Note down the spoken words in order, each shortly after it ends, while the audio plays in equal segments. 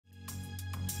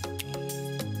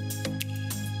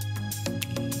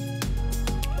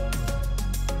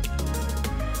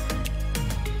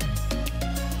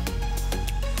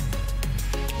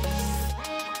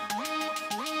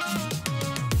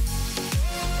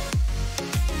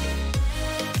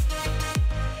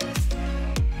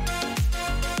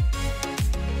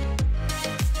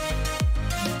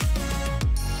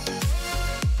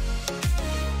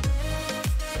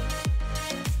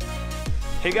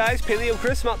Hey guys, Paleo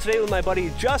Chris. I'm out today with my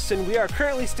buddy Justin. We are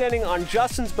currently standing on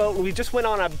Justin's boat and we just went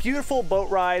on a beautiful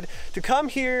boat ride to come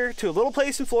here to a little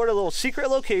place in Florida, a little secret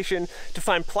location to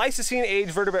find Pleistocene age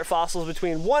vertebrate fossils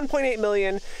between 1.8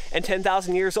 million and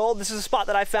 10,000 years old. This is a spot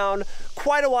that I found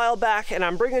quite a while back and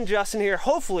I'm bringing Justin here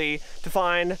hopefully to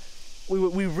find,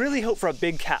 we really hope for a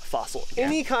big cat fossil. Yeah.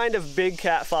 Any kind of big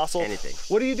cat fossil. Anything.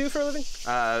 What do you do for a living?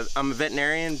 I'm a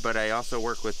veterinarian, but I also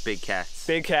work with big cats.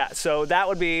 Big cat. So that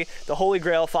would be the Holy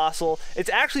Grail fossil. It's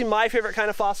actually my favorite kind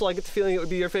of fossil. I get the feeling it would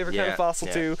be your favorite kind of fossil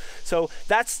too. So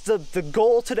that's the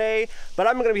goal today, but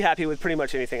I'm gonna be happy with pretty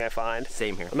much anything I find.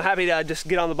 Same here. I'm happy to just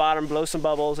get on the bottom, blow some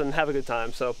bubbles, and have a good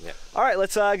time. So, all right,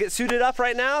 let's get suited up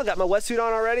right now. Got my wetsuit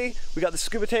on already. We got the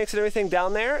scuba tanks and everything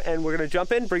down there, and we're gonna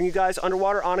jump in, bring you guys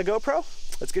underwater on a GoPro.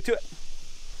 Let's get to it.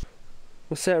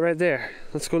 What's that right there?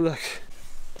 Let's go look.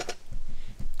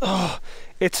 Oh,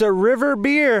 it's a river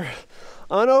beer,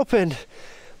 unopened.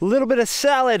 A little bit of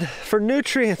salad for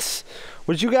nutrients.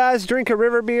 Would you guys drink a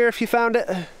river beer if you found it?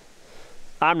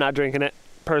 I'm not drinking it,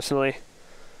 personally,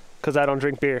 because I don't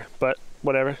drink beer, but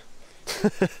whatever.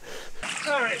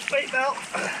 All right, weight belt.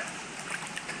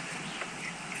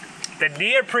 The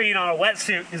neoprene on a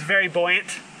wetsuit is very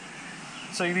buoyant,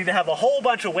 so you need to have a whole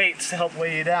bunch of weights to help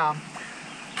weigh you down.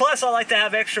 Plus, I like to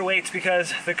have extra weights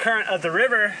because the current of the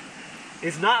river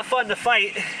is not fun to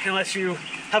fight unless you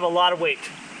have a lot of weight.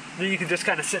 Then you can just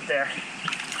kind of sit there.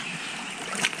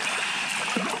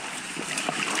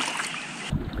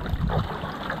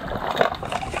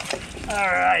 All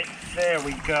right, there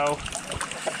we go.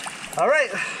 All right,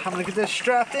 I'm gonna get this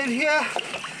strapped in here,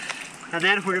 and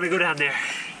then we're gonna go down there.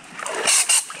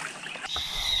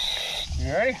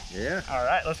 You ready? Yeah. All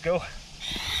right, let's go.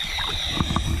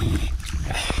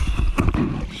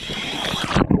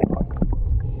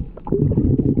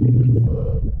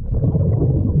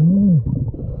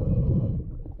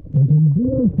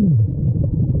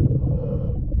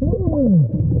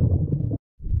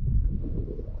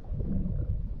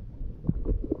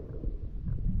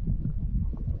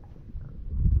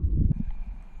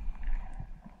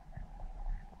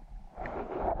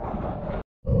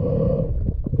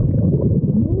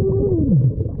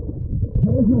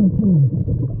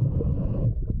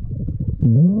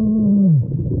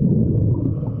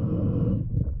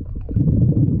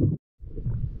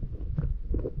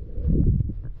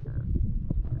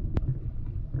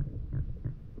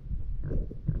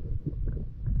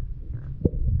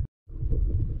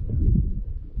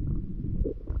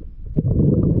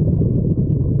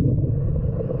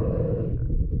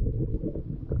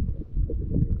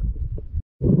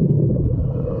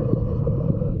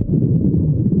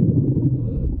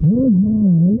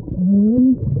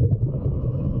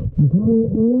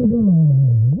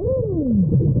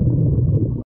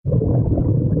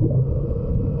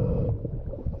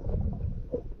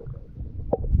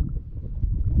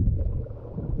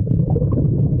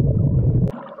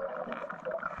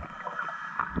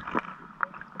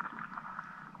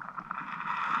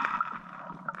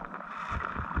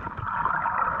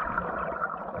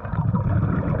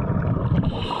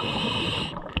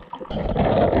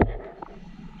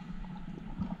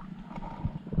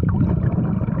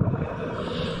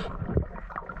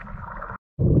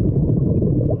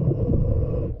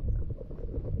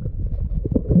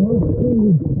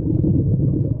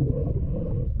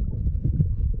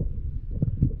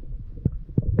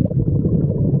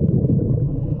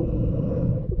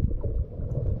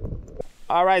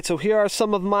 All right, so here are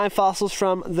some of my fossils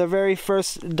from the very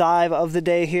first dive of the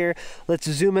day here. Let's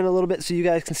zoom in a little bit so you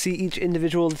guys can see each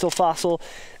individual little fossil.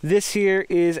 This here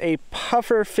is a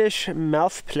pufferfish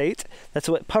mouth plate. That's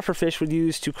what pufferfish would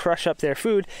use to crush up their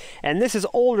food. And this is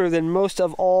older than most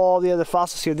of all the other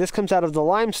fossils here. This comes out of the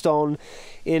limestone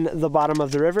in the bottom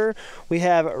of the river. We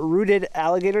have rooted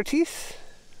alligator teeth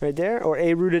right there, or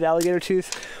a rooted alligator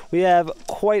tooth. We have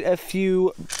quite a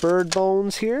few bird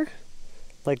bones here.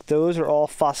 Like those are all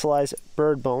fossilized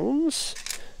bird bones.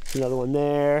 Another one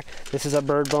there. This is a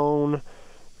bird bone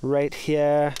right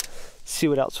here. Let's see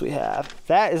what else we have.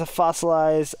 That is a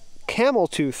fossilized camel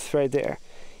tooth right there.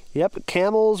 Yep,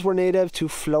 camels were native to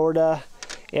Florida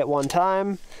at one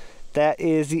time. That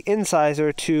is the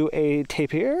incisor to a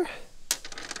tapir.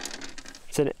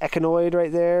 It's an echinoid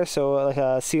right there, so like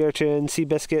a sea urchin, sea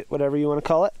biscuit, whatever you want to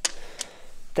call it.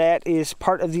 That is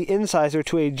part of the incisor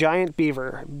to a giant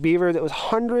beaver. Beaver that was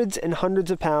hundreds and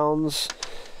hundreds of pounds.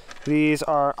 These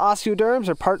are osteoderms,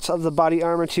 or parts of the body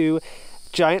armor to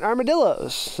giant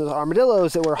armadillos. So the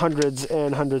armadillos that were hundreds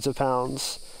and hundreds of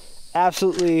pounds.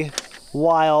 Absolutely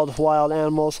wild, wild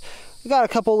animals. We got a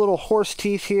couple little horse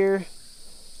teeth here.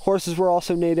 Horses were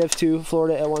also native to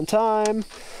Florida at one time.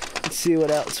 Let's see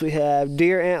what else we have.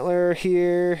 Deer antler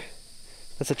here.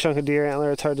 That's a chunk of deer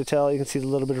antler. It's hard to tell. You can see a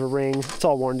little bit of a ring. It's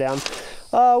all worn down.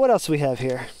 What else do we have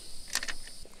here?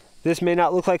 This may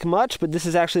not look like much, but this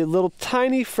is actually a little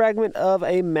tiny fragment of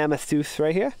a mammoth tooth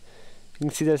right here. You can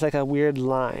see there's like a weird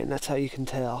line. That's how you can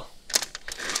tell.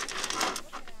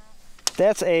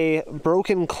 That's a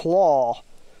broken claw.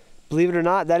 Believe it or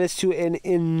not, that is to an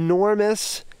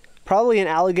enormous, probably an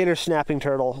alligator snapping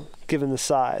turtle, given the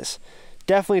size.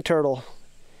 Definitely turtle.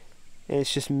 And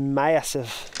it's just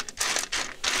massive.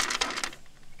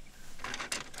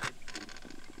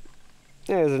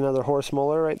 There's another horse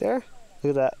molar right there. Look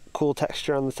at that cool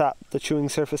texture on the top, the chewing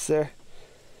surface there.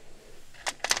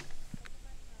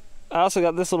 I also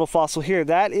got this little fossil here.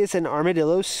 That is an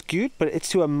armadillo scute, but it's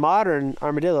to a modern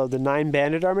armadillo, the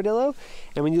 9-banded armadillo.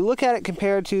 And when you look at it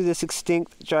compared to this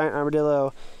extinct giant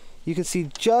armadillo, you can see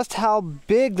just how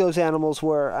big those animals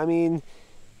were. I mean,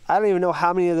 I don't even know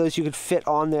how many of those you could fit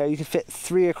on there. You could fit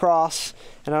 3 across,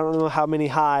 and I don't know how many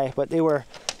high, but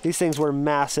these things were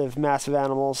massive, massive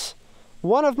animals.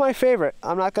 One of my favorite,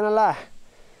 I'm not gonna lie.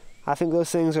 I think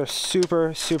those things are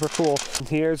super, super cool. And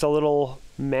here's a little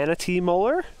manatee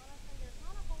molar.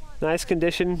 Nice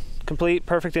condition, complete,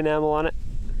 perfect enamel on it.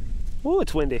 Ooh,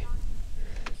 it's windy.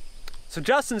 So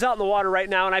Justin's out in the water right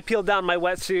now, and I peeled down my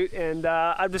wetsuit, and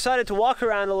I've decided to walk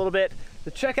around a little bit,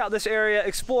 to check out this area,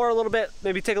 explore a little bit,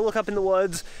 maybe take a look up in the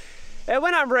woods. And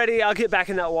when I'm ready, I'll get back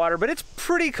in that water. But it's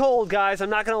pretty cold, guys,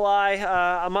 I'm not gonna lie.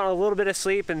 I'm on a little bit of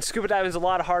sleep, and scuba diving is a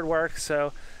lot of hard work,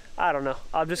 so I don't know.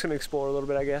 I'm just gonna explore a little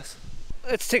bit, I guess.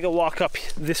 Let's take a walk up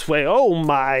this way. Oh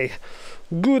my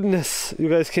goodness. You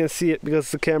guys can't see it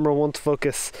because the camera won't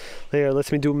focus. There,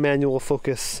 let me do manual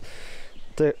focus.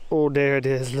 There, oh, there it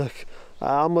is, look.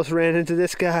 I almost ran into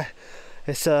this guy.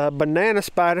 It's a banana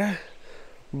spider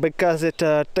because it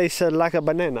tasted like a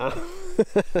banana.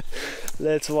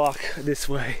 Let's walk this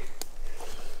way.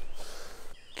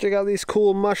 Check out these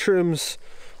cool mushrooms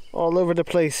all over the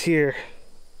place here.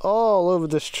 All over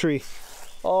this tree.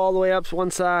 All the way up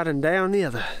one side and down the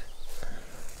other.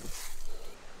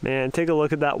 Man, take a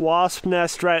look at that wasp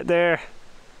nest right there.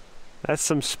 That's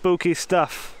some spooky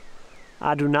stuff.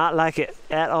 I do not like it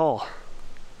at all.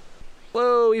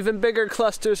 Whoa, even bigger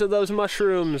clusters of those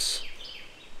mushrooms.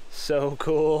 So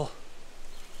cool.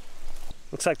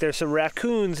 Looks like there's some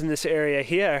raccoons in this area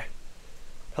here.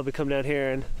 Probably come down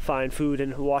here and find food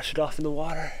and wash it off in the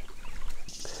water.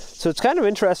 So it's kind of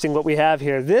interesting what we have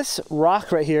here. This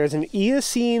rock right here is an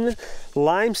Eocene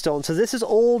limestone. So this is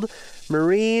old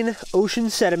marine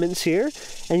ocean sediments here.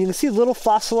 And you can see little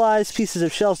fossilized pieces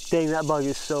of shells. Dang, that bug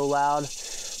is so loud.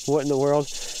 What in the world?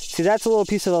 See, that's a little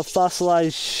piece of a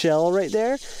fossilized shell right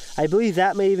there. I believe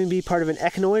that may even be part of an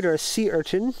echinoid or a sea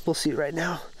urchin. We'll see it right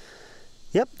now.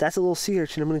 Yep, that's a little sea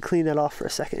urchin. I'm going to clean that off for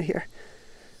a second here.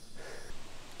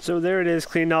 So there it is,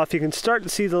 cleaned off. You can start to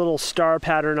see the little star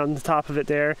pattern on the top of it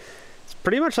there. It's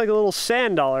pretty much like a little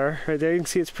sand dollar right there. You can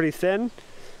see it's pretty thin.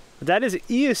 But that is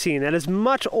Eocene. That is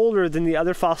much older than the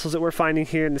other fossils that we're finding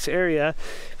here in this area.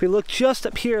 If we look just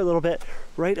up here a little bit,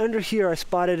 right under here I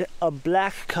spotted a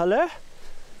black color.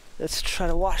 Let's try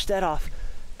to wash that off.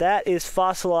 That is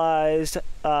fossilized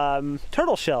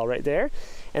turtle shell right there.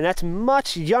 And that's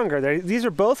much younger. These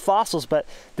are both fossils, but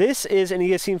this is an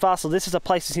Eocene fossil. This is a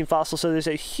Pleistocene fossil, so there's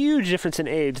a huge difference in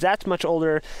age. That's much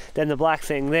older than the black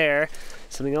thing there.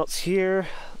 Something else here.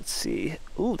 Let's see.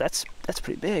 Ooh, that's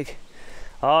pretty big.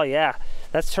 Oh yeah,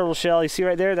 that's turtle shell. You see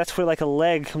right there? That's where like a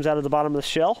leg comes out of the bottom of the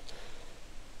shell,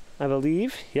 I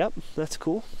believe. Yep, that's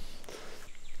cool.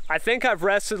 I think I've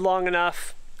rested long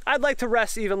enough. I'd like to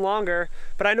rest even longer,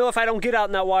 but I know if I don't get out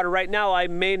in that water right now, I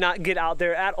may not get out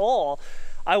there at all.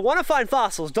 I want to find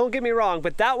fossils, don't get me wrong,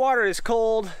 but that water is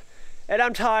cold and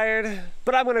I'm tired,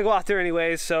 but I'm gonna go out there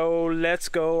anyways, so let's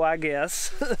go, I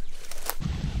guess.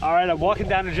 All right, I'm walking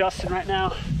down to Justin right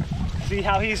now, see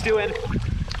how he's doing,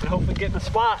 and hopefully get in a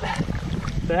spot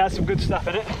that has some good stuff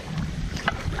in it.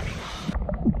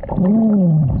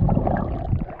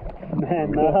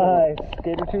 Man, nice.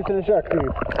 Gator tooth and a shark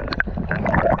tooth.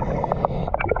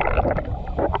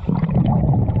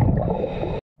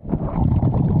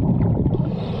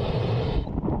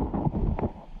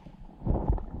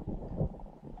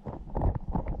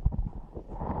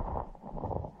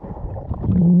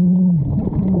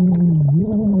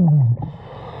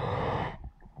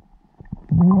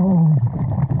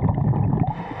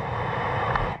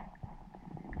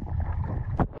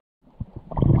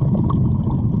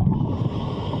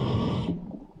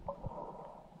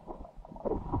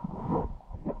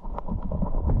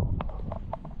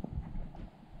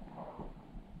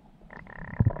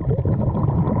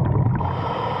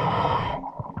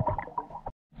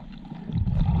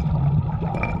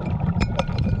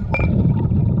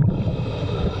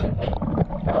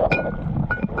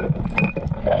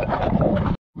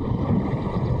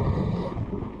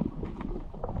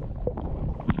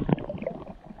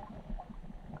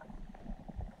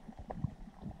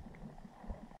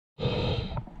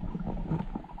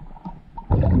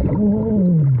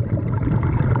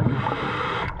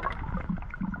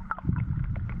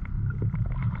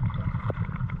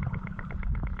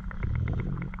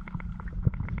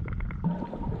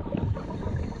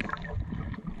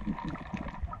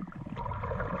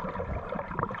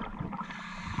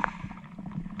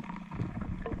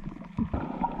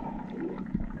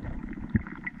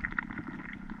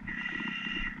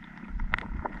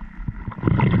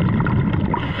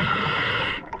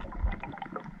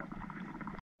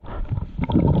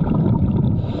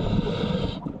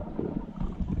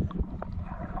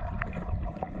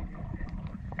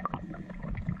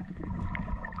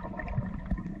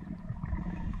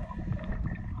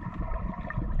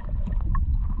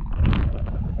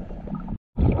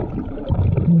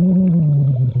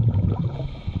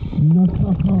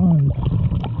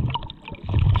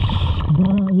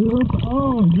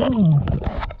 Oh, yeah.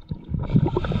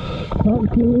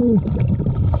 Thank you.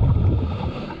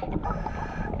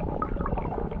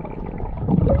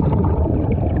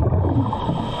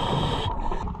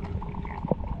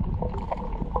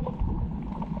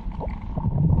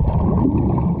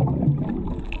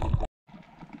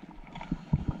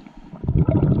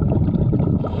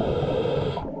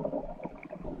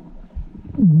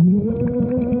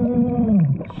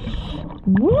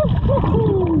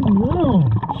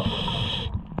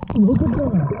 Look at that.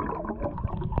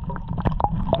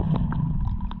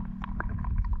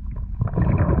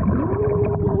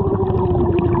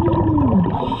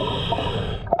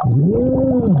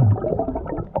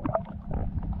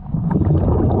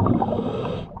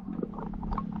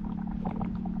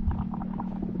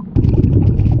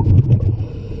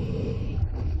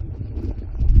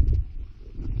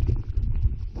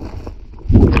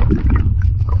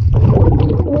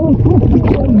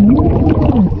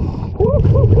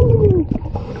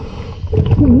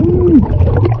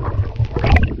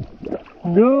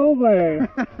 No way!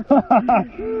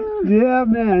 Yeah,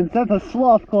 man, that's a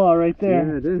sloth claw right there.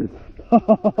 Yeah, it is.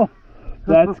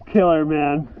 That's killer,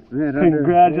 man.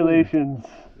 Congratulations.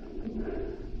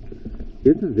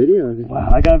 Get the video of it. Wow,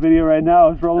 I got a video right now. I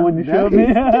was rolling when you showed me.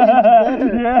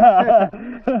 Yeah.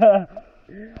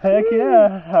 Heck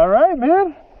yeah. All right,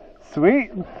 man.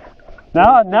 Sweet.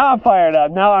 Now I'm fired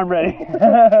up. Now I'm ready.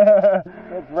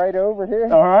 It's right over here.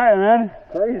 All right, man.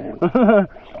 Crazy.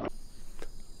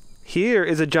 Here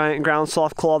is a giant ground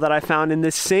sloth claw that I found in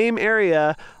this same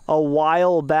area a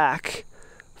while back.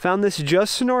 Found this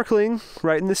just snorkeling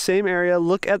right in the same area.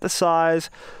 Look at the size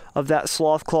of that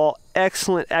sloth claw.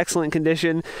 Excellent, excellent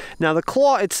condition. Now the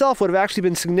claw itself would have actually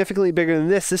been significantly bigger than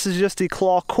this. This is just the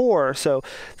claw core, so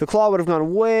the claw would have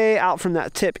gone way out from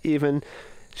that tip even.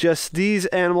 Just these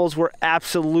animals were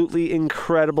absolutely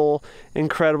incredible,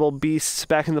 incredible beasts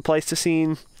back in the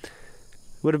Pleistocene.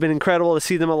 Would have been incredible to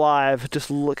see them alive.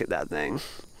 Just look at that thing.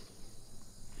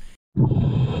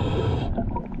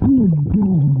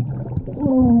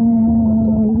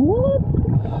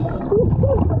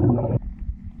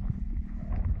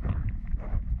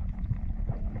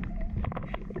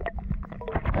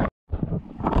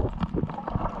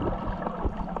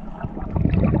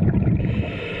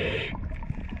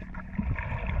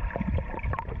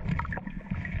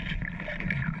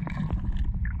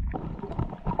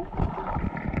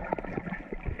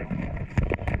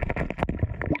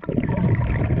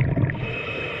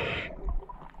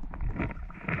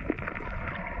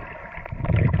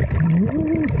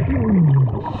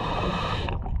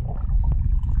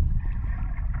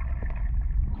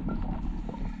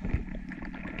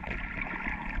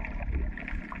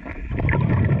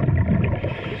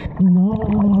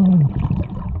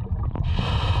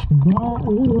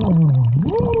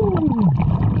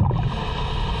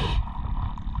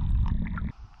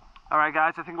 Alright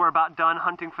guys, I think we're about done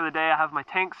hunting for the day. I have my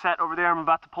tank set over there. I'm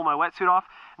about to pull my wetsuit off,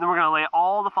 and then we're going to lay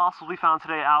all the fossils we found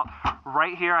today out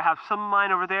right here. I have some of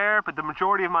mine over there, but the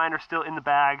majority of mine are still in the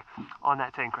bag on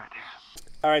that tank right there.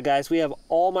 Alright guys, we have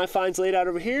all my finds laid out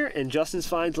over here, and Justin's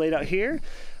finds laid out here.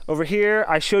 Over here,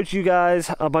 I showed you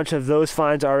guys a bunch of those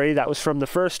finds already. That was from the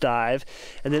first dive.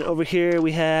 And then over here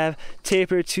we have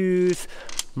tapir tooth,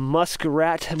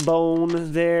 muskrat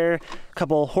bone there, a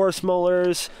couple horse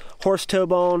molars, horse toe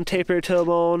bone, tapir toe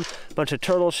bone, a bunch of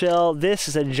turtle shell. This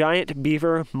is a giant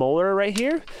beaver molar right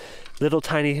here. Little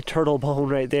tiny turtle bone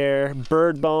right there,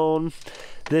 bird bone.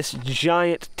 This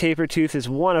giant tapir tooth is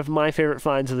one of my favorite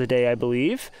finds of the day, I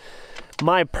believe.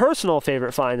 My personal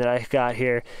favorite find that I got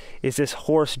here is this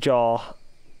horse jaw.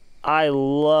 I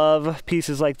love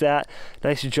pieces like that.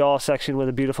 Nice jaw section with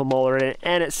a beautiful molar in it,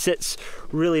 and it sits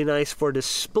really nice for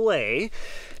display.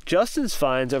 Justin's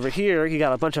finds over here, he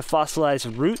got a bunch of fossilized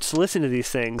roots. Listen to these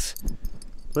things.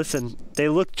 Listen, they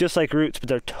look just like roots, but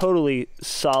they're totally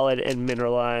solid and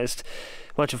mineralized.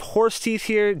 A bunch of horse teeth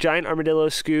here, giant armadillo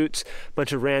scutes,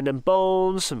 bunch of random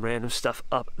bones, some random stuff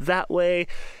up that way.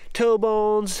 Toe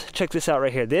bones. Check this out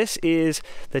right here. This is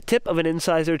the tip of an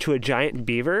incisor to a giant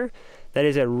beaver. That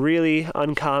is a really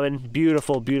uncommon,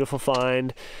 beautiful, beautiful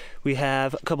find. We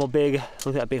have a couple big,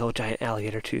 look at that big old giant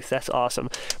alligator tooth. That's awesome.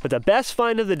 But the best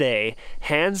find of the day,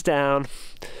 hands down,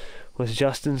 was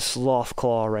Justin's sloth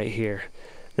claw right here.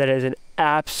 That is an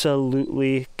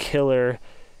absolutely killer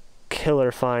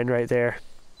find right there.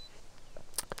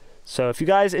 So if you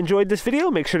guys enjoyed this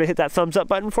video, make sure to hit that thumbs up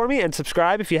button for me and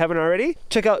subscribe if you haven't already.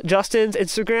 Check out Justin's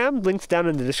Instagram, linked down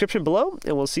in the description below,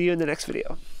 and we'll see you in the next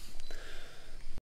video.